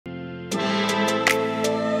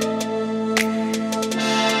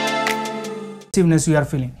you are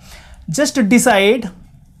feeling. Just decide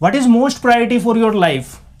what is most priority for your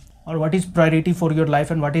life, or what is priority for your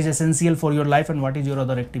life, and what is essential for your life, and what is your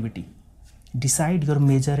other activity. Decide your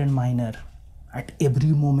major and minor at every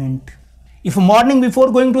moment. If morning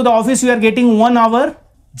before going to the office you are getting 1 hour,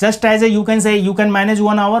 just as a, you can say you can manage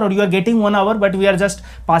 1 hour, or you are getting 1 hour, but we are just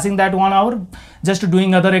passing that 1 hour just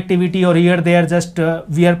doing other activity, or here there just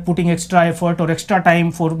we are putting extra effort or extra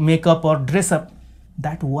time for makeup or dress up.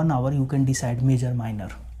 That 1 hour you can decide major minor.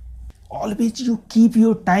 Always you keep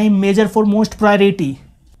your time major for most priority,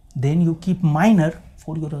 then you keep minor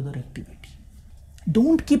for your other activity.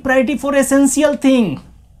 Don't keep priority for essential thing.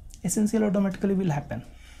 Essential automatically will happen.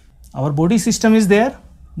 Our body system is there,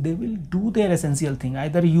 they will do their essential thing.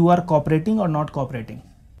 Either you are cooperating or not cooperating.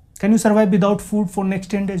 Can you survive without food for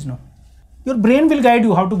next 10 days? No. Your brain will guide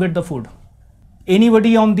you how to get the food.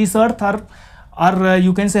 Anybody on this earth are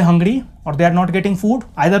you can say hungry, or they are not getting food,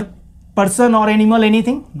 either person or animal,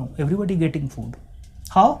 anything? No, everybody getting food.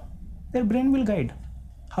 How? Their brain will guide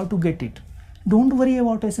how to get it. Don't worry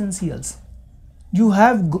about essentials. You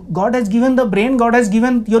have, God has given the brain, God has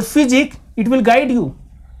given your physics, it will guide you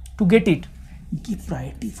to get it. Give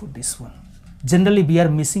priority for this one. Generally we are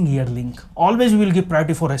missing here link. Always we will give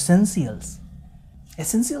priority for essentials.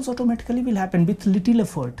 Essentials automatically will happen with little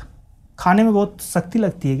effort. खाने में बहुत शक्ति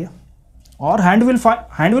लगती है क्या? Or hand will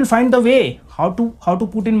find the way how to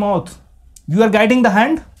put in mouth. You are guiding the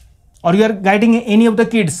hand, or you are guiding any of the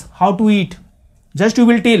kids how to eat. Just you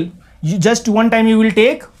will tell, just one time you will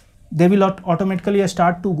take, they will automatically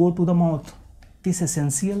start to go to the mouth. This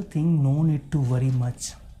essential thing, no need to worry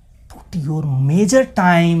much. Put your major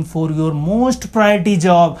time for your most priority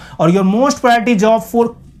job, or your most priority job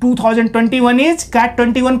for 2021 is CAT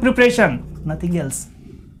 21 preparation, nothing else.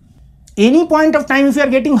 Any point of time, if you are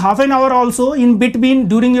getting half an hour also in between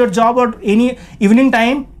during your job or any evening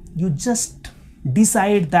time, you just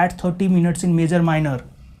decide that 30 minutes in major minor.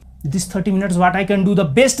 This 30 minutes what I can do the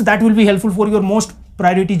best, that will be helpful for your most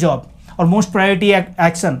priority job or most priority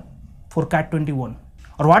action for CAT 21.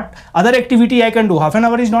 और what other activity I can do. Half an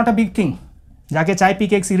hour is not a big thing. जाके चाय P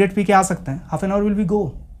के एक cigarette P के आ सकते हैं. Half an hour will be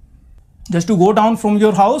go. Just to go down from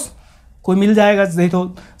your house. कोई मिल जाएगा, नहीं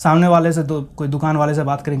तो सामने वाले से, तो कोई दुकान वाले से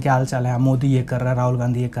बात करें क्या हाल चाल है, मोदी ये कर रहा है, राहुल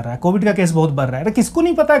गांधी ये कर रहा है, कोविड का केस बहुत बढ़ रहा है. अरे किसको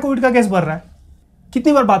नहीं पता है कोविड का केस बढ़ रहा है?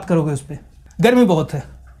 कितनी बार बात करोगे उस पर? गर्मी बहुत है.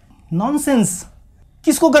 नॉनसेंस.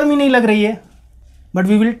 किसको गर्मी नहीं लग रही है? But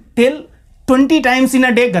we will tell 20 times in a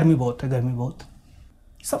day गर्मी बहुत है, गर्मी बहुत.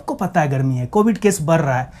 सबको पता है गर्मी है, कोविड केस बढ़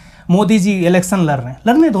रहा है, मोदी जी इलेक्शन लड़ रहे हैं.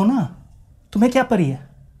 लड़ने दो ना, तुम्हें क्या परी है?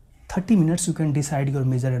 30 minutes you can decide your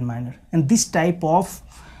major and minor, and this type of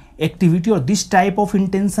activity or this type of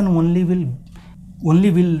intention only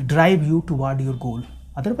will drive you toward your goal.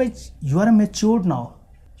 Otherwise you are matured now,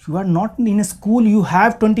 you are not in a school, you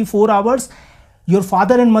have 24 hours, your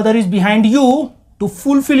father and mother is behind you to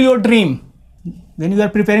fulfill your dream. When you are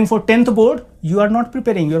preparing for 10th board, you are not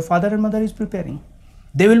preparing, your father and mother is preparing.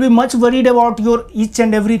 They will be much worried about your each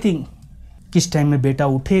and everything. किस time में बेटा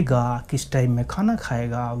उठेगा, किस time में खाना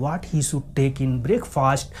खाएगा, what he should take in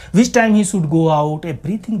breakfast, which time he should go out,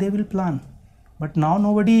 everything they will plan. But now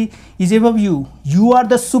nobody is above you. You are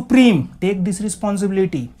the supreme. Take this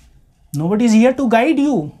responsibility. Nobody is here to guide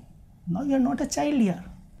you. Now you are not a child here.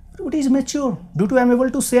 Everybody is mature. Due to I am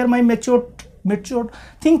able to share my mature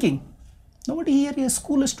thinking. Nobody here is a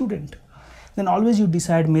school student. Then always you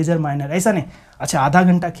decide major minor. ऐसा नहीं, अच्छा आधा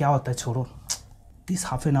घंटा क्या होता है, छोड़ो. This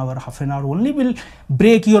half an hour only will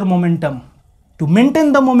break your momentum. To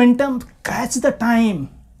maintain the momentum, catch the time.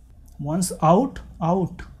 Once out.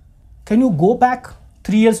 Can you go back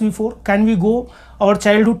 3 years before? Can we go our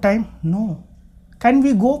childhood time? No. Can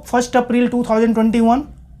we go 1st April 2021?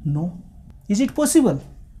 No. Is it possible?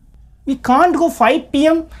 We can't go 5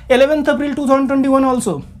 PM 11th April 2021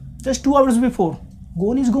 also. Just 2 hours before.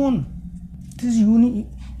 Gone is gone. This is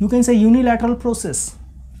you can say unilateral process.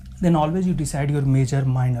 Then always you decide your major,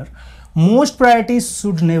 minor. Most priorities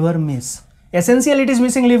should never miss. Essential it is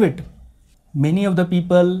missing, leave it. Many of the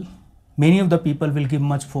people will give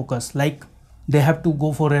much focus. Like they have to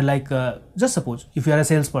go for a just suppose if you are a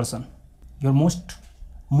salesperson, your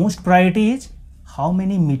most priority is how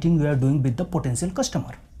many meeting you are doing with the potential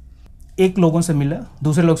customer. एक लोगों से मिला,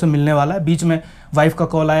 दूसरे लोग से मिलने वाला है, बीच में वाइफ का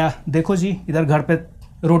कॉल आया, देखो जी इधर घर पे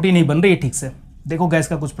रोटी नहीं बन रही है ठीक से, देखो गैस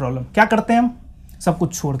का कुछ प्रॉब्लम. क्या करते हैं हम? सब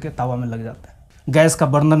कुछ छोड़ के तवा में लग जाते हैं, गैस का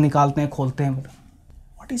बर्नर निकालते हैं, खोलते हैं.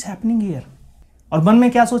 What is happening here? और मन में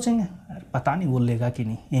क्या सोचेंगे? पता नहीं वो लेगा कि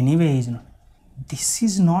नहीं, anyway is not. This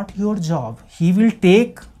is not your job. He will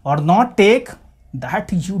take और not take,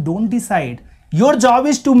 that you don't decide. Your job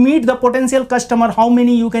is to meet the potential customer. How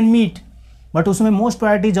many you can meet? But उसमें most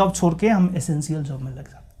priority job छोड़ के हम essential job में लग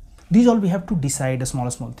जाते हैं. These all we have to decide a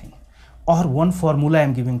small thing. Or one formula I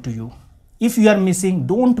am giving to you. If you are missing,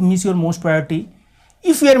 don't miss your most priority.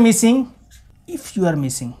 If you are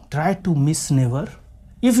missing, try to miss never.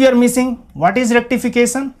 If you are missing, what is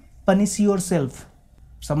rectification? Punish yourself.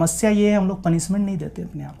 समस्या ये है हम लोग punishment नहीं देते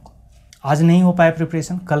अपने आप को. आज नहीं हो पाए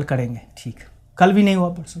प्रिपरेशन, कल करेंगे, ठीक. कल भी नहीं हुआ,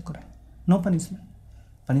 परसों करेंगे. No punishment.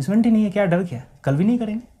 पनिशमेंट ही नहीं है, क्या डर क्या है? कल भी नहीं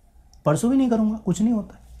करेंगे, परसों भी नहीं करूँगा, कुछ नहीं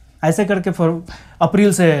होता. ऐसे करके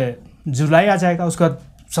अप्रैल से जुलाई आ जाएगा, उसका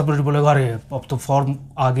सब लोग बोलेगा अरे अब तो फॉर्म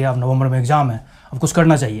आ गया, अब नवंबर में एग्ज़ाम है, अब कुछ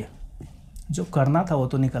करना चाहिए. जो करना था वो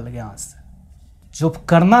तो निकल गया हाथ से. जो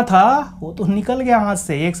करना था वो तो निकल गया हाथ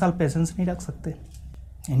से. एक साल पेशेंस नहीं रख सकते.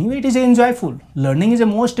 Anyway, it is enjoyable. Learning is a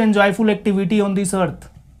most enjoyable activity on this earth.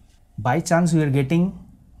 By chance, you are getting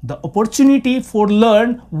the opportunity for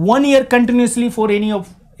learn 1 year continuously for any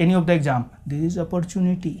of the exam. This is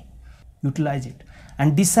opportunity. Utilize it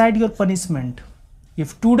and decide your punishment.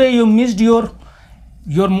 If today you missed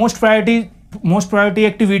your most priority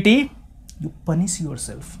activity, you punish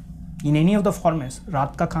yourself in any of the formats.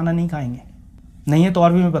 रात का खाना नहीं खाएंगे. नहीं है तो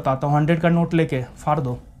और भी मैं बताता हूँ. 100 का नोट लेके फाड़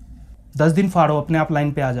दो. 10 दिन फाड़ो, अपने आप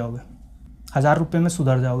लाइन पे आ जाओगे. 1000 रुपये में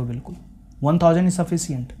सुधर जाओगे बिल्कुल. 1000 इज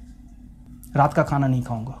सफिशियंट. रात का खाना नहीं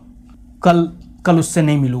खाऊंगा, कल उससे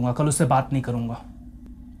नहीं मिलूंगा, कल उससे बात नहीं करूंगा.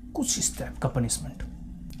 कुछ इस टाइप का पनिशमेंट.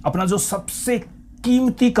 अपना जो सबसे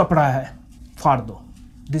कीमती कपड़ा है फाड़ दो.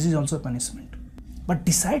 This is also punishment. But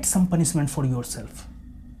decide some punishment for your self.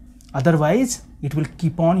 Otherwise, it will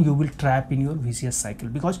keep on, you will trap in your vicious cycle.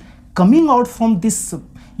 Because coming out from this,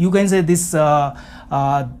 you can say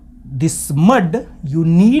this mud, you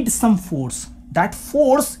need some force. That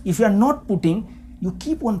force, if you are not putting, you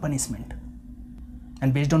keep on punishment.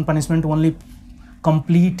 And based on punishment, only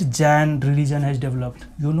complete Jain religion has developed.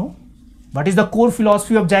 You know, what is the core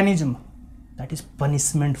philosophy of Jainism? That is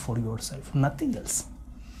punishment for yourself, nothing else.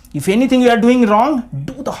 If anything you are doing wrong,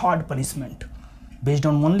 do the hard punishment. Based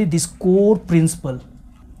on only this core principle,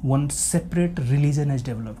 one separate religion has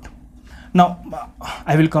developed. Now,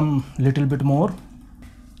 I will come little bit more.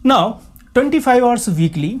 Now, 25 hours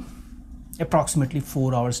weekly, approximately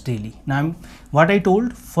 4 hours daily. Now, what I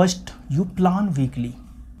told, first you plan weekly,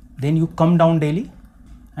 then you come down daily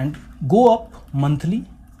and go up monthly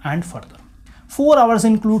and further. 4 hours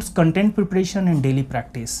includes content preparation and daily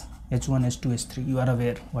practice. H1, H2, H3. You are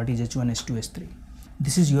aware what is H1, H2, H3.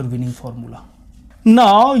 This is your winning formula.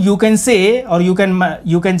 Now you can say, or you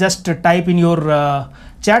can just type in your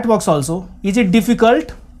chat box also, is it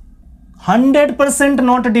difficult? 100%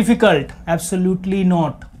 not difficult. Absolutely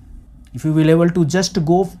not. If you will able to just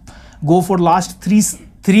go for last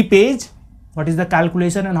three page, what is the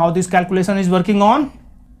calculation and how this calculation is working on,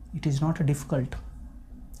 it is not a difficult.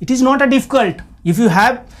 It is not a difficult. If you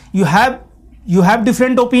have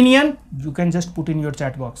different opinion, you can just put in your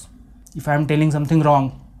chat box. If I am telling something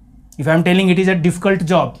wrong, if I am telling it is a difficult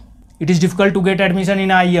job, it is difficult to get admission in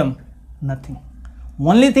IEM, nothing.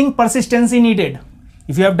 Only thing, persistency needed.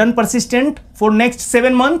 If you have done persistent for next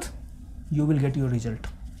 7 months, you will get your result.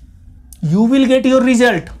 You will get your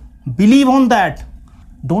result. Believe on that.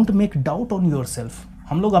 Don't make doubt on yourself.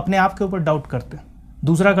 हम लोग अपने आप के ऊपर doubt करते हैं,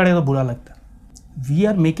 दूसरा करे तो बुरा लगता है. We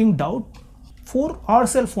are making doubt for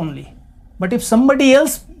ourselves only. But if somebody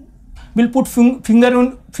else will put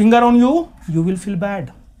finger on you, you will feel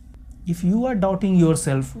bad. If you are doubting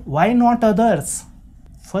yourself, why not others?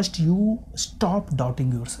 First you stop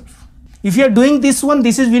doubting yourself. If you are doing this one,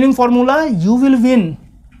 this is winning formula, you will win.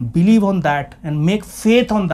 Believe on that and make faith on that.